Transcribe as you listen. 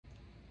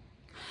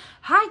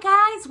Hi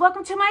guys,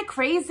 welcome to my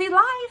crazy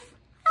life.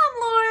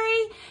 I'm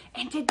Lori,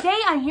 and today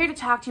I'm here to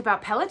talk to you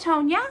about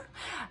Pelotonia,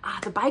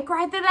 the bike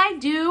ride that I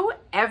do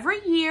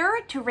every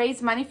year to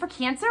raise money for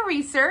cancer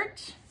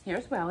research.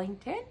 Here's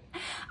Wellington.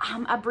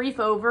 A brief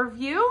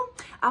overview.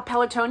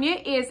 Pelotonia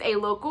is a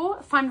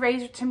local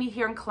fundraiser to me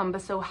here in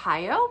Columbus,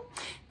 Ohio.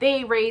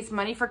 They raise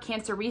money for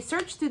cancer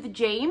research through the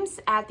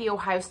James at the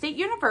Ohio State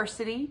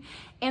University.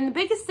 And the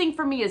biggest thing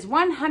for me is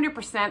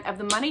 100% of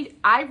the money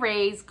I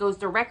raise goes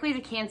directly to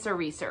cancer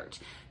research.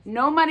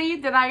 No money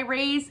that I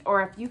raise,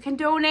 or if you can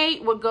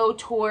donate, will go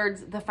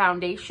towards the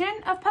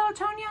foundation of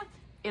Pelotonia.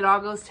 It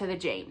all goes to the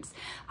James.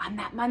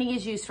 That money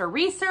is used for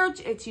research.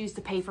 It's used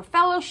to pay for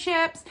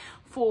fellowships,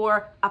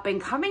 for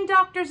up-and-coming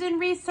doctors in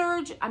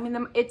research. I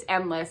mean, it's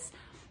endless.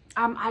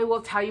 I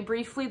will tell you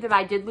briefly that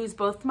I did lose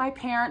both my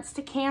parents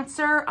to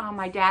cancer,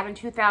 my dad in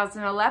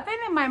 2011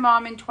 and my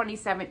mom in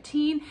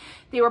 2017.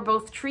 They were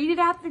both treated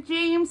at the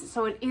James,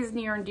 so it is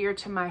near and dear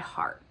to my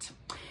heart.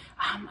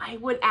 I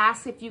would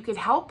ask if you could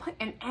help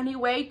in any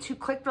way to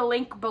click the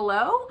link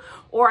below,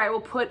 or I will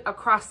put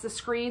across the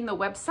screen the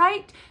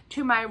website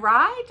to my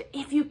ride.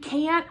 If you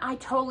can't, I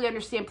totally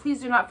understand. Please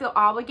do not feel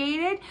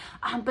obligated.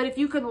 But if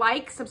you could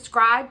like,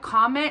 subscribe,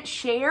 comment,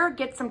 share,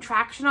 get some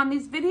traction on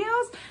these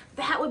videos,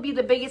 that would be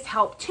the biggest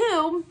help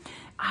too.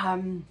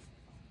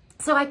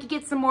 So I could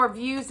get some more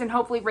views and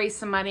hopefully raise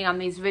some money on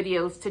these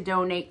videos to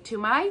donate to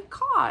my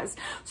cause.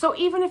 So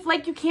even if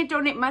like you can't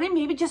donate money,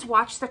 maybe just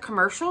watch the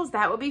commercials.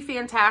 That would be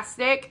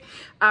fantastic,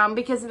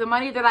 because the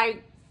money that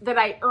I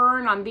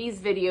earn on these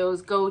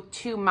videos go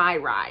to my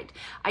ride.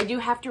 I do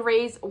have to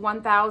raise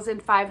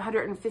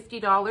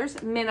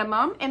 $1,550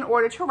 minimum in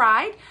order to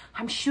ride.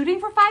 I'm shooting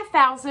for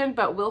 $5,000,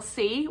 but we'll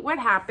see what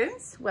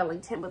happens.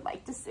 Wellington would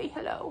like to say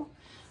hello.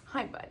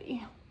 Hi,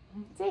 buddy.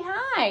 Say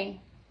hi.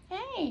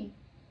 Hey.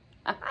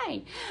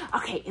 Hi.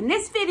 Okay, in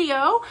this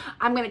video,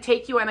 I'm going to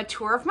take you on a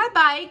tour of my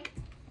bike.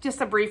 Just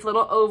a brief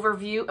little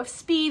overview of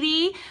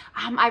Speedy.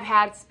 I've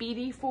had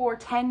Speedy for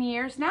 10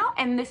 years now,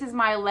 and this is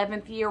my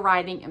 11th year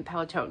riding in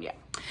Pelotonia.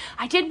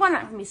 I did want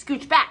to, let me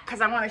scooch back because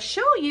I want to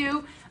show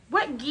you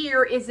what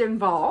gear is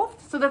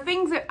involved. So the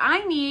things that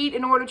I need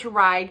in order to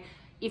ride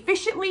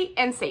efficiently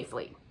and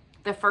safely.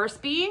 The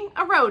first being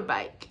a road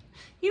bike.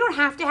 You don't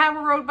have to have a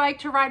road bike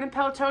to ride in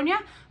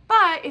Pelotonia,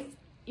 but if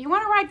you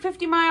want to ride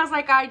 50 miles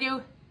like I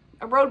do,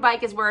 a road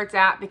bike is where it's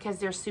at because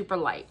they're super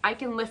light. I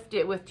can lift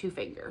it with 2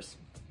 fingers.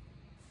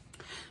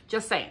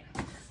 Just saying.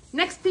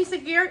 Next piece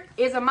of gear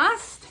is a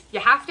must. You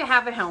have to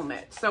have a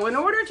helmet. So in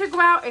order to go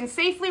out and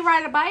safely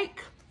ride a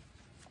bike,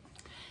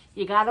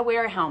 you gotta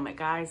wear a helmet,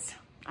 guys.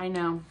 I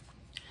know.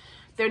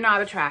 They're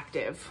not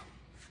attractive,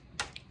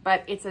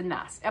 but it's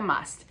a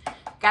must.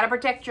 Gotta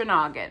protect your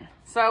noggin.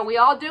 So we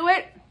all do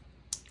it,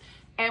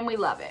 and we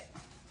love it.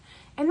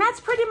 And that's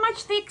pretty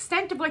much the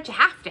extent of what you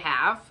have to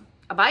have.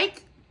 A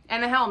bike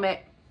and a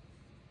helmet.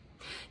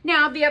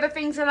 Now, the other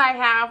things that I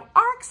have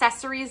are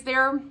accessories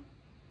there.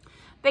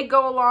 They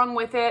go along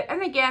with it.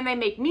 And again, they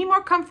make me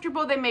more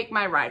comfortable. They make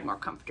my ride more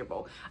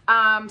comfortable.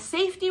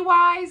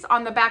 Safety-wise,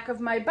 on the back of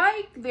my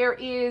bike, there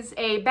is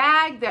a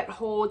bag that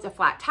holds a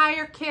flat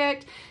tire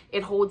kit.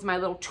 It holds my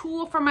little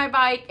tool for my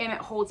bike, and it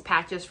holds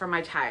patches for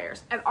my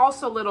tires. And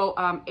also little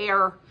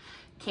air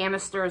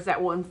canisters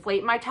that will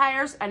inflate my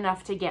tires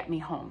enough to get me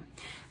home.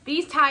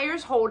 These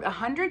tires hold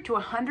 100 to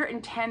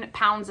 110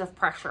 pounds of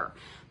pressure.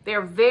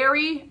 They're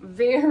very,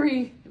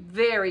 very,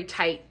 very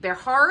tight. They're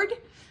hard.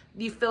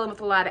 You fill them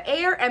with a lot of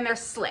air, and they're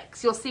slick.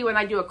 So you'll see when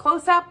I do a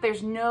close-up,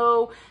 there's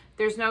no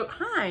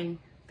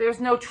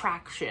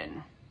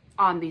traction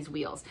on these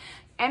wheels.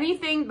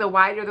 Anything, the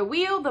wider the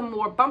wheel, the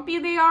more bumpy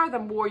they are, the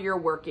more you're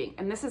working.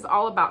 And this is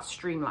all about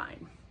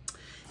streamline.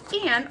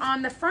 And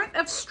on the front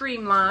of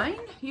Streamline,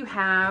 you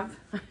have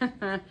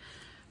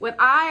what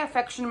I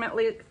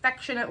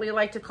affectionately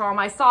like to call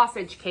my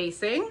sausage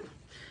casing.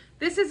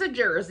 This is a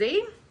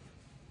jersey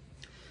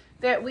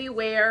that we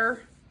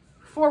wear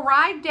for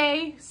ride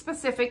day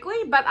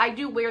specifically, but I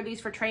do wear these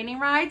for training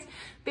rides.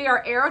 They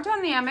are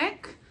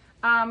aerodynamic.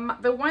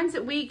 The ones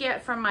that we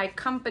get from my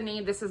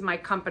company, this is my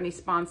company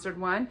sponsored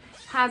one,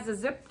 has a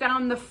zip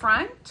down the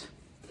front.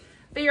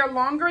 They are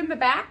longer in the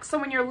back, so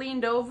when you're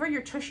leaned over,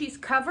 your tushy's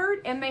covered,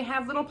 and they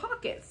have little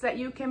pockets that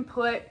you can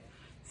put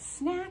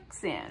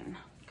snacks in.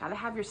 Gotta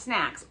have your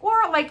snacks.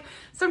 Or like,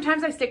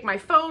 sometimes I stick my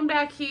phone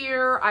back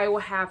here. I will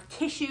have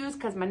tissues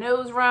because my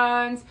nose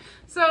runs.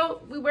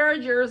 So we wear a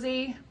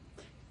jersey.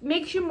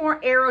 Makes you more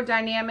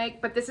aerodynamic,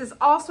 but this is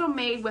also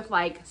made with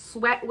like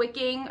sweat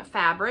wicking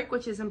fabric,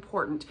 which is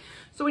important.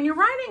 So when you're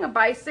riding a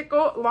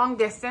bicycle long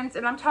distance,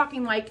 and I'm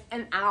talking like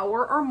an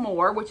hour or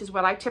more, which is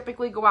what I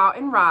typically go out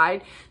and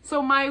ride.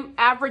 So my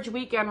average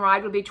weekend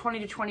ride would be 20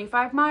 to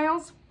 25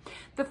 miles.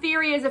 The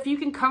theory is if you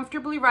can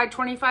comfortably ride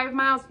 25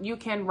 miles, you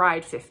can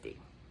ride 50.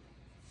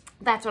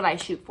 That's what I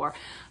shoot for.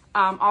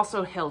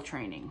 Also hill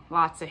training,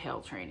 lots of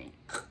hill training.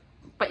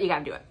 but you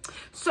gotta do it.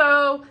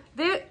 So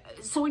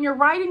when you're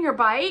riding your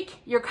bike,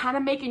 you're kind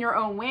of making your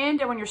own wind,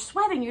 and when you're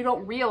sweating, you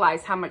don't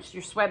realize how much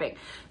you're sweating.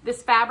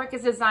 This fabric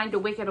is designed to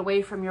wick it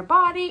away from your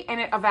body,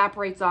 and it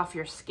evaporates off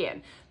your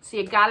skin. So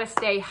you gotta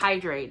stay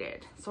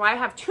hydrated. So I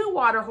have 2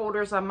 water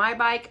holders on my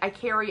bike. I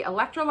carry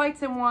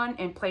electrolytes in one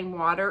and plain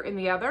water in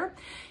the other.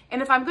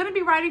 And if I'm gonna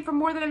be riding for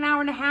more than an hour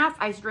and a half,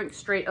 I drink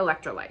straight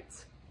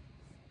electrolytes.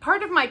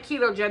 Part of my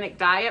ketogenic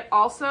diet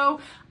also,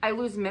 I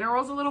lose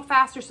minerals a little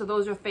faster, so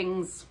those are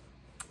things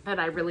that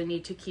I really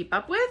need to keep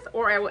up with,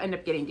 or I will end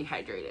up getting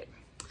dehydrated.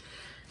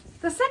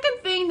 The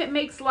second thing that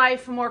makes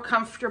life more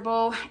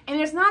comfortable,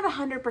 and it's not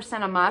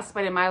 100% a must,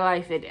 but in my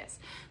life it is.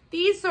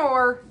 These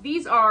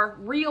are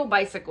real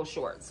bicycle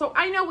shorts. So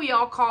I know we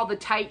all call the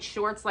tight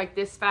shorts like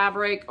this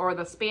fabric or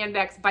the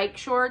spandex bike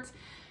shorts.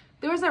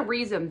 There's a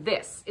reason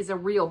this is a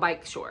real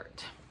bike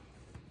short.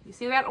 You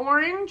see that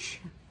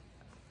orange?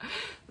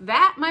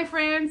 That, my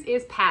friends,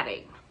 is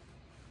padding.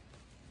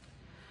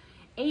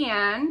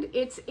 And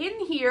it's in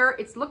here,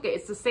 it's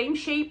the same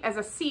shape as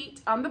a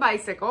seat on the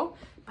bicycle,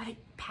 but it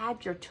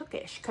pads your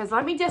tukish. Because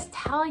let me just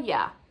tell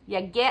ya,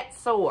 you get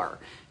sore.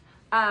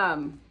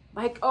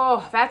 Like,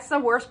 oh, that's the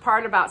worst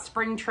part about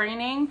spring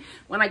training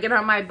when I get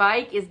on my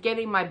bike is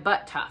getting my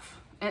butt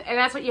tough. And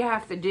that's what you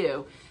have to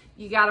do.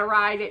 You gotta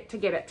ride it to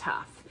get it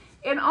tough.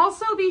 And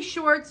also these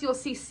shorts, you'll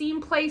see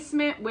seam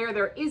placement where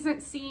there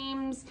isn't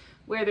seams,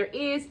 where there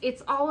is.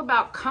 It's all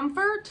about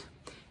comfort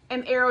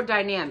and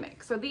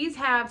aerodynamic. So these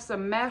have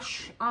some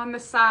mesh on the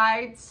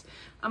sides.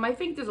 I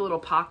think there's a little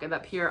pocket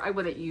up here. I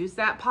wouldn't use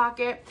that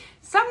pocket.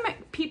 Some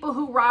people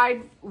who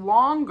ride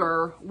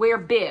longer wear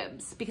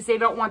bibs because they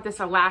don't want this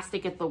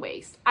elastic at the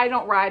waist. I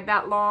don't ride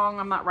that long.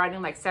 I'm not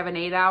riding like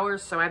 7-8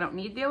 hours, so I don't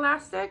need the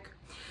elastic.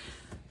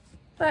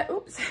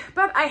 But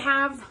I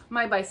have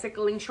my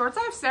bicycling shorts.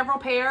 I have several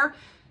pair,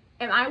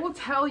 and I will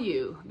tell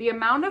you, the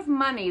amount of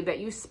money that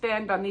you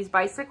spend on these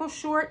bicycle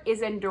shorts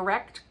is in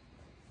direct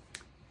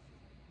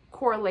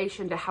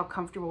correlation to how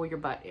comfortable your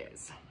butt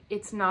is.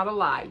 It's not a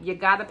lie. You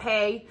gotta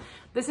pay.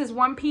 This is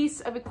one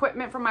piece of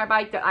equipment for my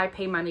bike that I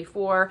pay money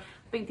for.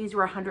 I think these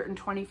were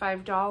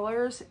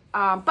 $125.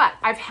 But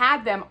I've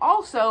had them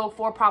also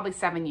for probably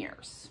 7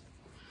 years.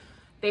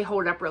 They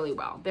hold up really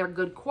well. They're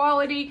good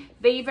quality.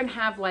 They even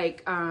have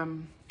like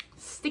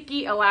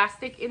sticky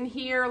elastic in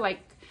here, like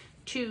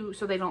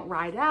so they don't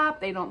ride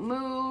up, they don't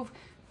move,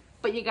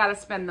 but you gotta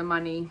spend the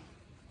money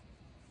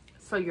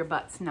so your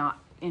butt's not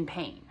in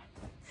pain.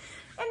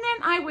 And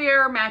then I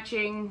wear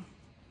matching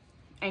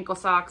ankle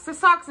socks. The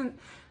socks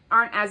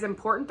aren't as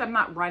important. I'm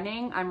not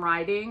running, I'm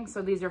riding,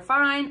 so these are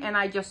fine. And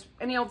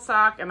any old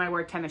sock, and I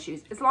wear tennis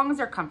shoes, as long as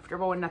they're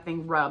comfortable and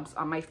nothing rubs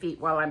on my feet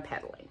while I'm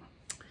pedaling.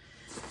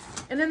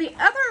 And then the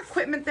other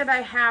equipment that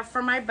I have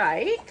for my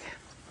bike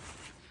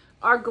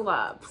are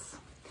gloves.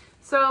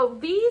 So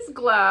these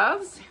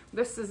gloves,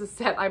 this is a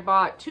set I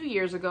bought 2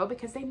 years ago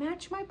because they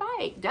match my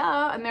bike,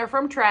 duh, and they're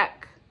from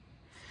Trek.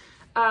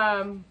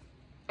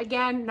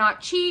 Again,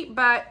 not cheap,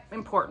 but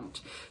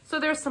important. So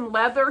there's some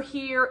leather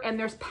here and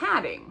there's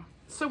padding.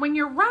 So when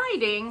you're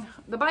riding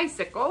the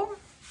bicycle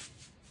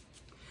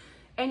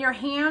and your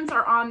hands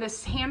are on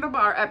this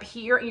handlebar up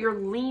here and you're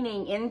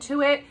leaning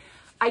into it,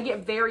 I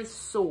get very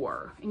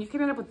sore and you can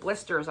end up with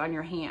blisters on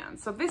your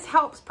hands. So this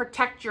helps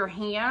protect your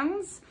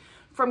hands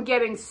from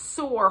getting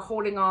sore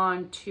holding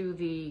on to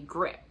the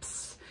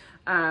grips.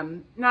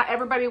 Not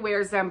everybody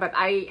wears them, but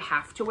I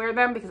have to wear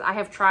them because I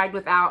have tried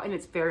without and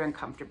it's very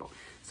uncomfortable.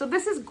 So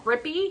this is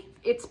grippy,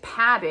 it's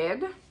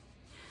padded,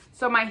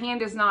 so my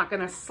hand is not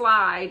gonna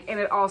slide and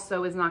it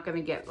also is not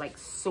gonna get like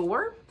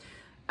sore.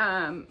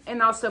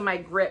 And also my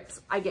grips,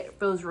 I get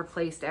those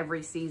replaced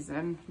every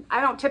season.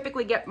 I don't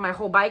typically get my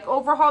whole bike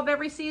overhauled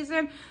every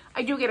season.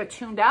 I do get it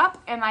tuned up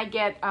and I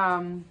get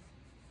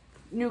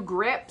new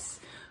grips,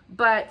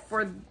 but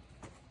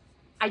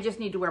I just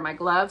need to wear my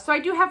gloves. So I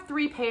do have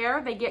 3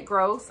 pair, they get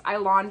gross. I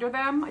launder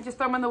them, I just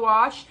throw them in the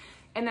wash.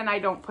 And then I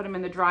don't put them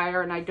in the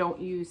dryer and I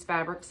don't use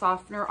fabric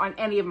softener on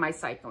any of my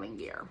cycling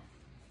gear.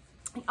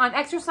 On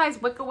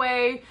exercise wick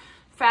away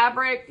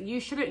fabric, you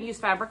shouldn't use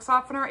fabric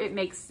softener. It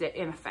makes it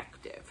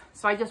ineffective.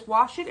 So I just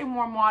wash it in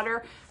warm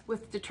water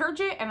with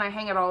detergent and I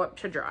hang it all up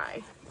to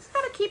dry. Just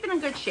gotta keep it in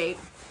good shape.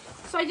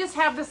 So I just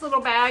have this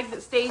little bag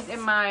that stays in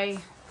my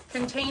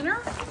container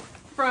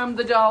from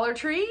the Dollar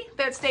Tree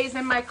that stays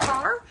in my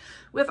car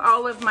with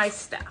all of my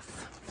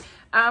stuff.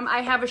 I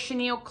have a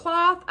chenille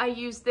cloth. I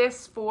use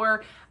this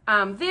for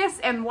this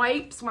and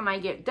wipes when I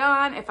get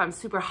done. If I'm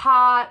super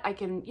hot, I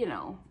can,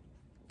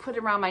 put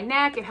it around my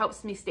neck. It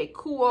helps me stay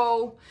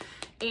cool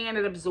and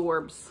it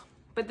absorbs.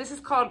 But this is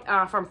called,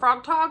 from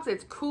Frog Togs,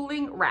 it's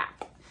cooling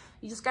wrap.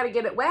 You just got to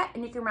get it wet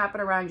and you can wrap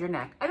it around your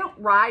neck. I don't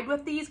ride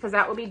with these because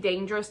that would be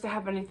dangerous to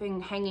have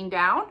anything hanging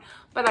down,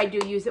 but I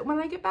do use it when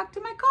I get back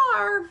to my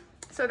car.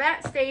 So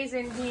that stays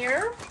in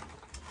here.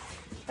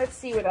 Let's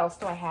see, what else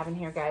do I have in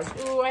here, guys?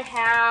 Ooh, I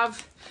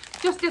have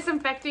just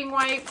disinfecting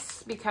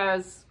wipes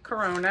because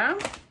Corona.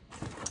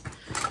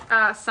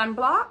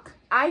 Sunblock.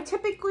 I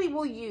typically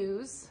will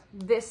use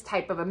this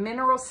type of a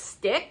mineral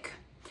stick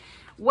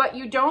What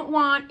you don't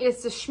want is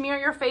to smear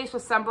your face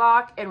with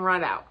sunblock and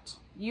run out.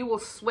 You will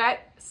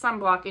sweat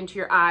sunblock into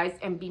your eyes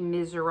and be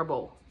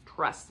miserable,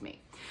 trust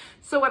me.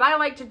 So what I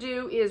like to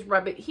do is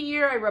rub it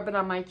here, I rub it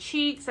on my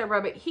cheeks, I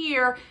rub it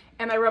here,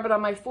 and I rub it on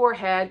my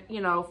forehead,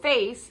 you know,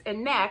 face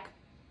and neck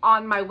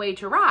on my way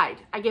to ride.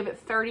 I give it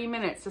 30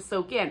 minutes to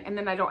soak in, and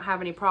then I don't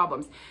have any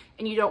problems.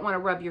 And you don't want to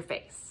rub your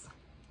face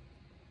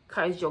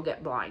because you'll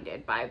get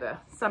blinded by the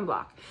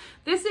sunblock.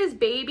 This is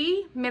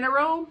Baby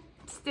Mineral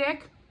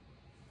Stick.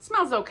 It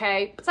smells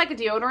okay. It's like a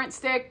deodorant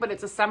stick, but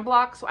it's a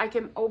sunblock, so I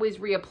can always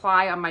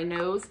reapply on my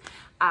nose.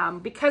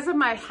 Because of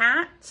my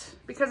hat,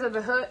 because of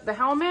the hood, the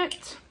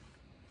helmet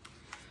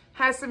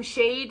has some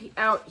shade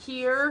out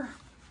here,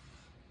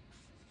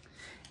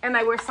 and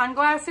I wear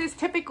sunglasses.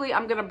 Typically,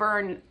 I'm gonna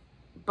burn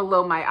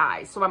below my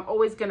eyes, so I'm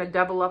always gonna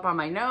double up on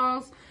my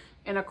nose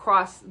and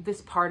across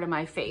this part of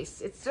my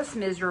face. It's just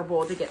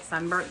miserable to get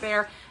sunburnt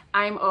there.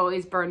 I'm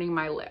always burning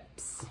my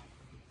lips.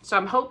 So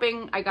I'm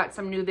hoping I got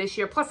some new this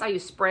year. Plus I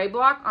use spray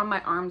block on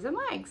my arms and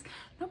legs.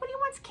 Nobody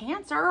wants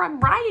cancer. I'm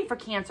riding for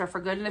cancer,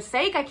 for goodness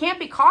sake. I can't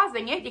be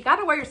causing it. You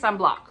gotta wear your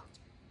sunblock.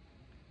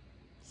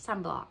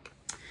 Sunblock.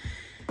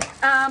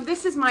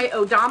 This is my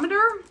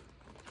odometer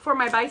for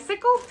my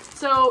bicycle.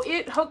 So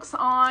it hooks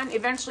on,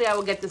 eventually I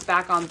will get this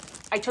back on.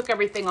 I took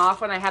everything off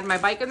when I had my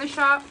bike in the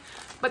shop,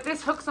 but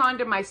this hooks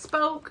onto my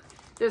spoke.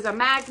 There's a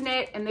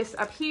magnet and this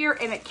up here,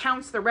 and it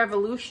counts the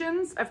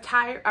revolutions of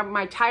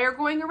my tire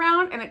going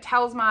around, and it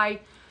tells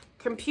my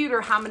computer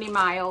how many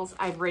miles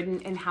I've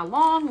ridden and how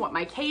long, what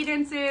my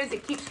cadence is.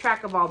 It keeps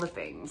track of all the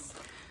things.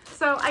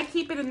 So I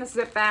keep it in the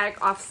zip bag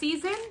off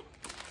season,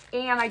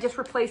 and I just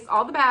replaced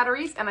all the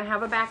batteries, and I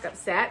have a backup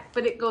set,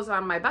 but it goes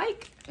on my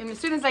bike. And as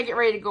soon as I get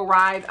ready to go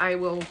ride, I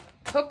will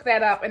hook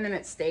that up, and then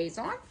it stays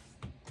on.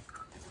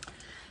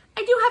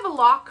 I do have a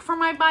lock for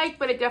my bike,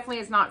 but it definitely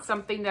is not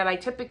something that I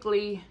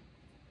typically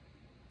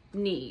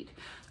need.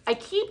 I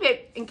keep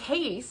it in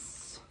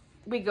case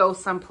we go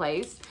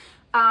someplace,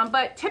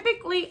 but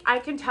typically I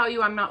can tell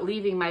you I'm not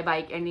leaving my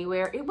bike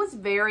anywhere. It was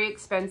very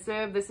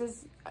expensive. This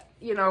is,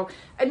 you know,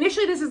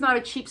 initially this is not a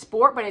cheap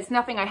sport, but it's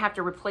nothing I have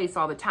to replace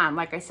all the time.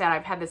 Like I said,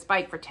 I've had this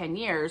bike for 10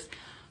 years,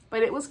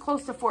 but it was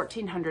close to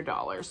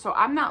 $1,400. So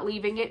I'm not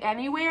leaving it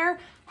anywhere.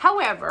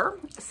 However,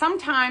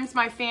 sometimes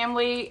my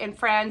family and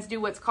friends do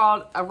what's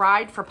called a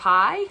ride for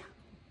pie.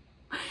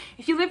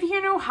 If you live here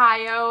in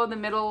Ohio, the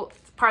middle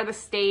part of the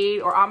state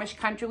or Amish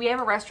country, we have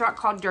a restaurant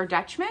called Der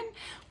Dutchman.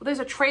 Well, there's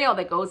a trail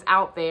that goes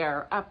out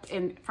there up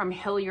from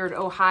Hilliard,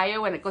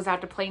 Ohio, and it goes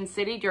out to Plain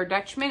City, Der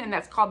Dutchman, and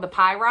that's called the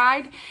Pie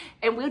Ride.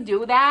 And we'll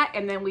do that,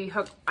 and then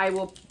I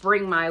will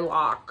bring my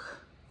lock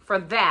for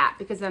that,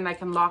 because then I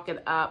can lock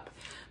it up.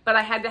 But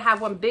I had to have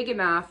one big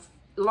enough,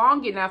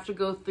 long enough to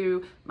go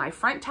through my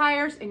front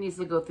tires. It needs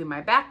to go through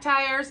my back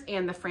tires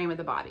and the frame of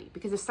the body.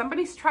 Because if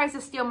somebody tries to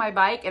steal my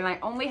bike and I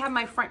only have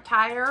my front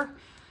tire,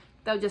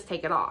 they'll just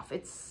take it off.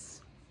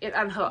 It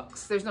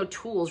unhooks. There's no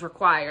tools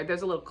required.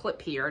 There's a little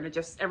clip here, and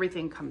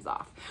everything comes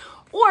off.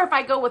 Or if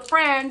I go with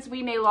friends,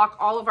 we may lock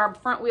all of our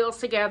front wheels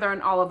together and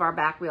all of our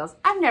back wheels.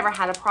 I've never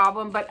had a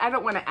problem, but I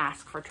don't want to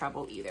ask for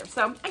trouble either.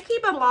 So I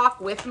keep a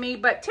lock with me,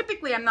 but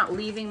typically I'm not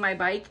leaving my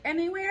bike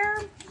anywhere.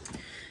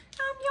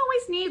 You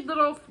always need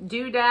little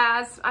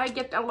doodads. I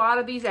get a lot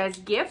of these as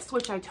gifts,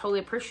 which I totally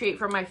appreciate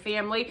from my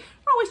family.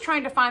 We're always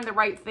trying to find the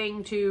right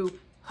thing to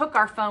hook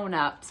our phone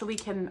up so I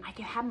can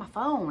have my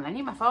phone. I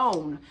need my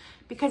phone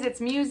because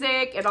it's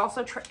music. It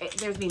also,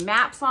 there's the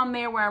maps on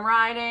there where I'm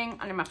riding.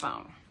 I need my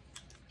phone.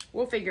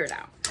 We'll figure it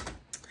out.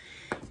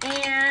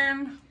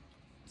 And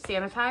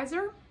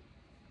sanitizer,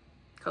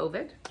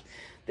 COVID.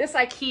 This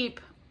I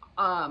keep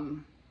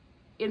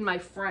in my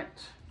front.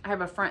 I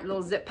have a front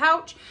little zip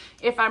pouch.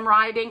 If I'm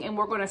riding and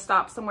we're going to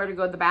stop somewhere to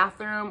go to the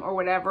bathroom or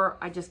whatever,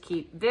 I just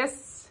keep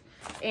this,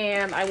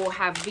 and I will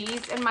have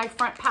these in my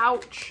front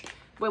pouch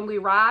when we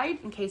ride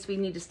in case we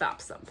need to stop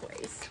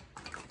someplace.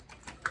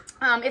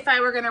 If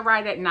I were going to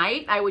ride at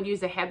night, I would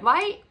use a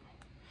headlight.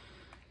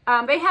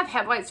 They have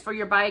headlights for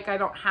your bike. I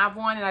don't have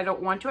one, and I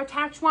don't want to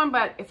attach one,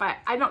 but if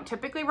I don't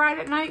typically ride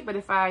at night, but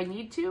if I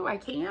need to, I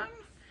can.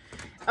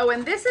 Oh,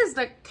 and this is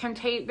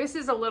this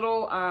is a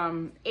little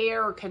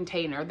air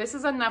container. This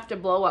is enough to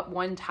blow up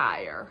one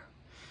tire.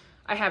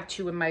 I have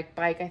two in my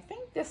bike. I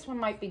think this one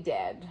might be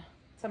dead,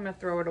 so I'm gonna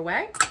throw it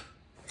away.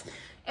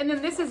 And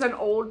then this is an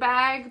old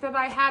bag that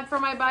I had for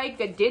my bike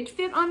that did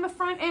fit on the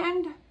front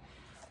end,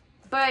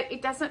 but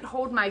it doesn't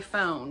hold my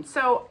phone.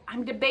 So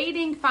I'm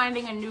debating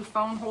finding a new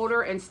phone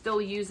holder and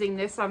still using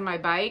this on my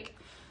bike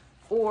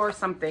or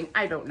something.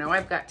 I don't know,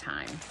 I've got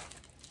time.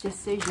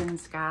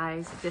 Decisions,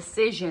 guys,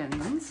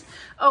 decisions.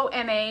 Oh,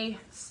 and a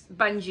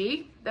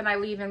bungee that I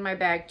leave in my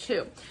bag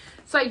too.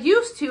 So I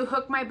used to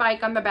hook my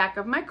bike on the back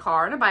of my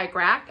car in a bike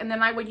rack, and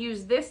then I would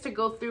use this to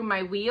go through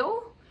my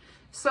wheel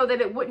so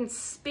that it wouldn't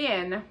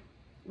spin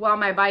while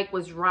my bike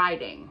was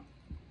riding.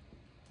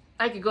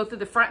 I could go through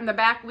the front and the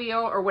back wheel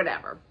or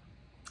whatever.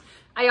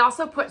 I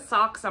also put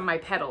socks on my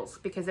pedals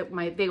because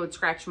they would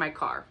scratch my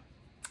car.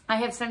 I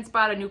have since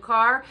bought a new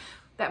car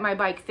that my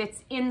bike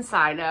fits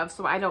inside of,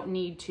 so I don't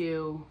need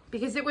to,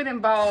 because it would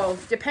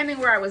involve, depending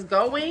where I was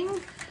going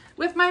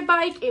with my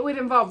bike, it would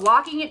involve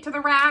locking it to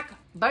the rack,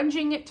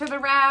 bunging it to the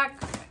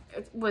rack.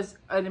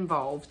 It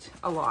involved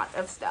a lot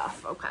of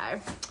stuff, okay?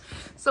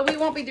 So we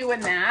won't be doing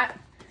that.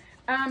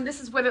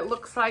 This is what it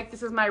looks like.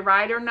 This is my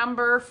rider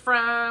number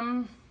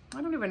from,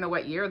 I don't even know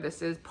what year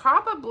this is.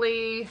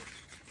 Probably,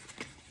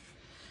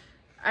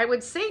 I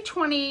would say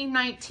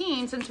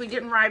 2019, since we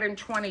didn't ride in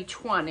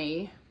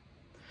 2020.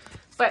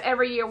 But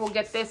every year we'll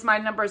get this. My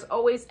number is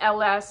always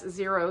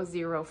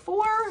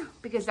LS004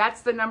 because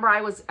that's the number I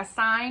was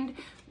assigned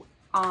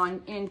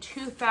in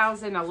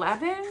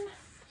 2011,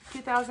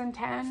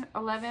 2010,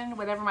 11,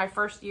 whatever my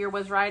first year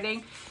was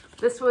riding.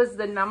 This was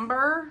the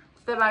number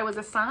that I was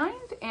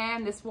assigned,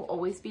 and this will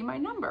always be my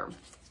number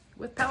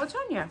with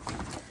Pelotonia.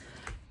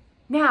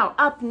 Now,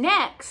 up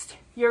next,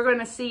 you're going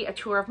to see a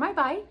tour of my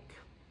bike.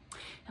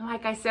 And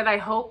like I said, I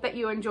hope that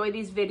you enjoy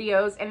these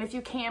videos. And if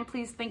you can,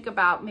 please think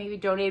about maybe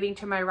donating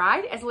to my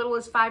ride, as little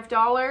as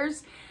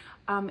 $5.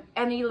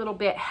 Any little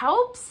bit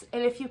helps.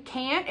 And if you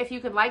can't, if you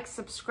could like,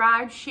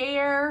 subscribe,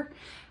 share,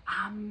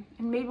 and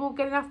maybe we'll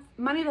get enough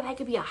money that I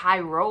could be a high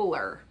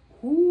roller.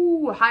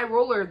 Ooh, a high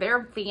roller,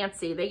 they're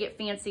fancy. They get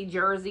fancy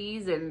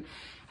jerseys, and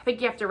I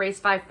think you have to raise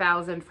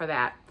 $5,000 for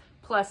that.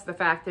 Plus the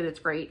fact that it's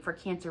great for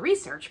cancer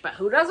research. But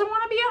who doesn't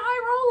want to be a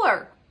high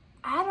roller?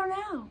 I don't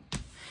know.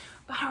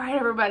 All right,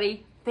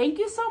 everybody. Thank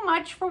you so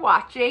much for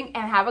watching,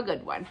 and have a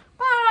good one.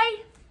 Bye.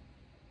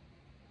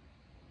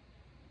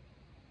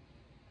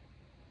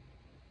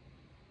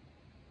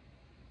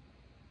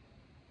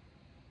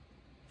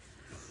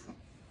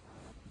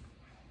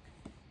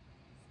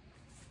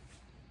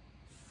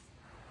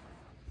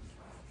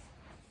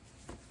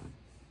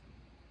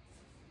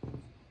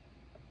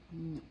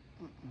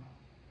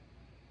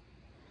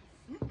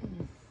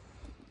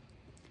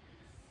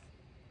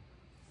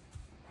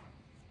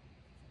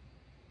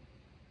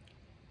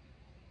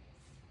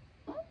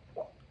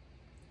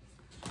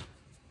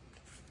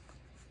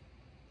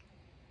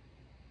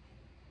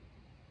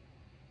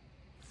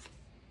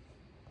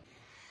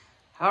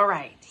 All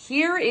right,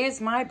 here is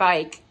my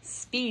bike,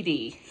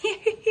 Speedy.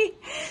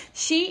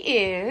 She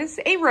is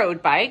a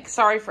road bike.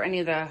 Sorry for any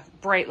of the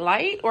bright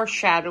light or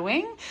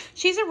shadowing.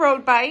 She's a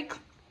road bike.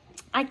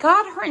 I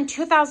got her in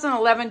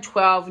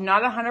 2011-12,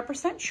 not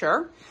 100%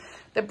 sure.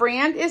 The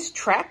brand is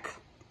Trek,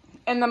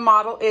 and the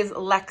model is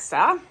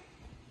Lexa.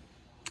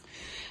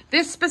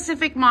 This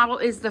specific model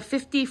is the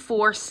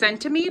 54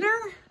 centimeter,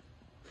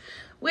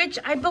 which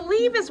I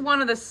believe is one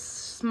of the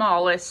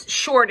smallest,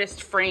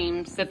 shortest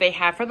frames that they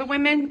have for the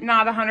women.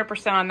 Not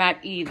 100% on that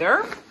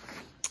either.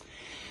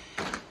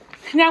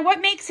 Now, what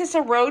makes this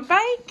a road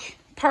bike?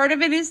 Part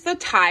of it is the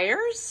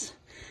tires.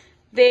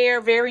 They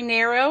are very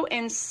narrow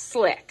and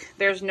slick.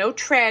 There's no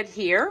tread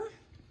here.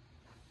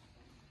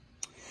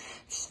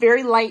 It's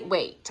very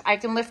lightweight. I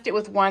can lift it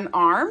with one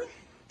arm.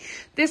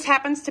 This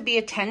happens to be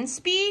a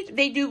 10-speed.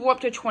 They do go up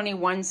to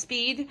 21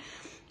 speed.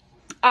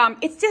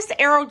 It's just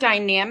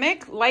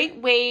aerodynamic,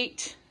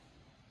 lightweight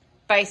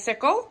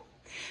bicycle.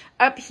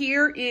 Up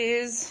here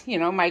is, you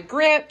know, my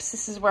grips.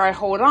 This is where I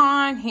hold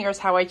on. Here's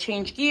how I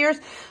change gears.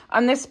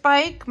 On this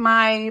bike,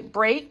 my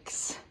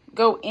brakes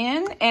go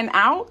in and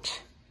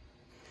out.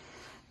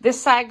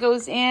 This side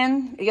goes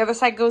in, the other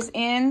side goes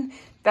in.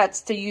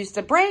 That's to use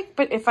the brake,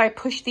 but if I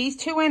push these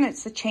two in,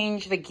 it's to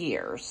change the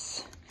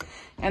gears.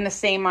 And the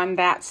same on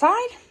that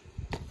side.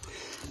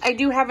 I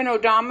do have an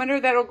odometer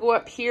that'll go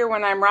up here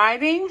when I'm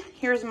riding.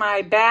 Here's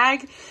my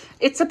bag.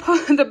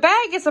 The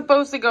bag is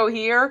supposed to go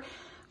here,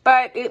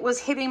 but it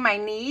was hitting my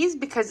knees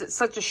because it's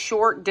such a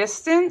short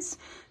distance.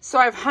 So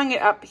I've hung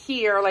it up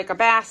here like a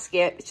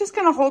basket. It's just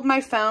gonna hold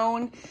my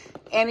phone,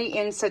 any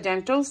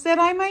incidentals that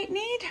I might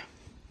need.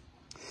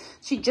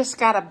 She just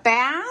got a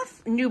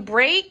bath, new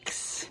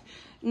brakes,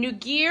 new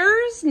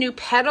gears, new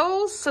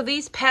pedals. So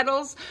these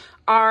pedals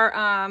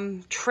are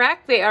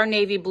Trek. They are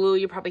navy blue.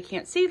 You probably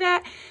can't see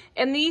that.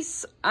 And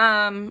these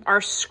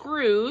are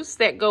screws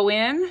that go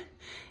in,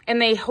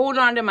 and they hold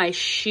on to my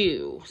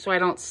shoe so I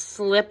don't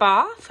slip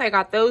off. I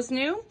got those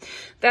new.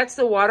 That's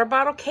the water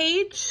bottle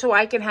cage, so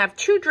I can have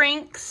 2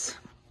 drinks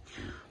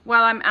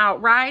while I'm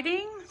out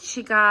riding.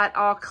 She got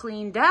all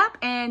cleaned up,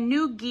 and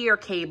new gear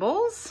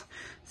cables.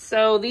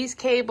 So these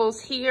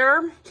cables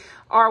here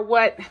are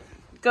what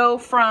go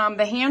from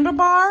the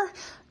handlebar,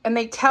 and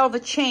they tell the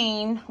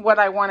chain what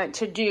I want it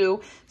to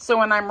do. So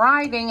when I'm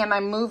riding and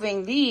I'm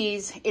moving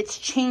these, it's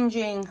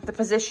changing the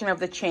position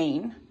of the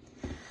chain.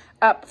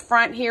 Up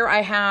front here,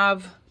 I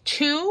have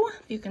 2.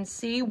 You can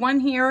see one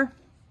here.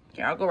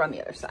 Here, I'll go around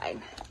the other side.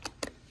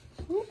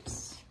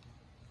 Oops.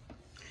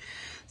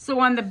 So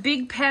on the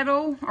big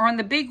pedal, or on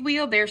the big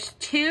wheel, there's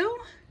 2.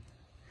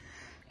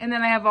 And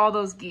then I have all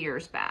those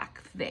gears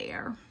back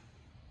there.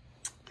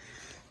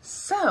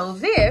 So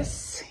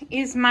this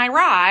is my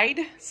ride,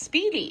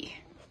 Speedy.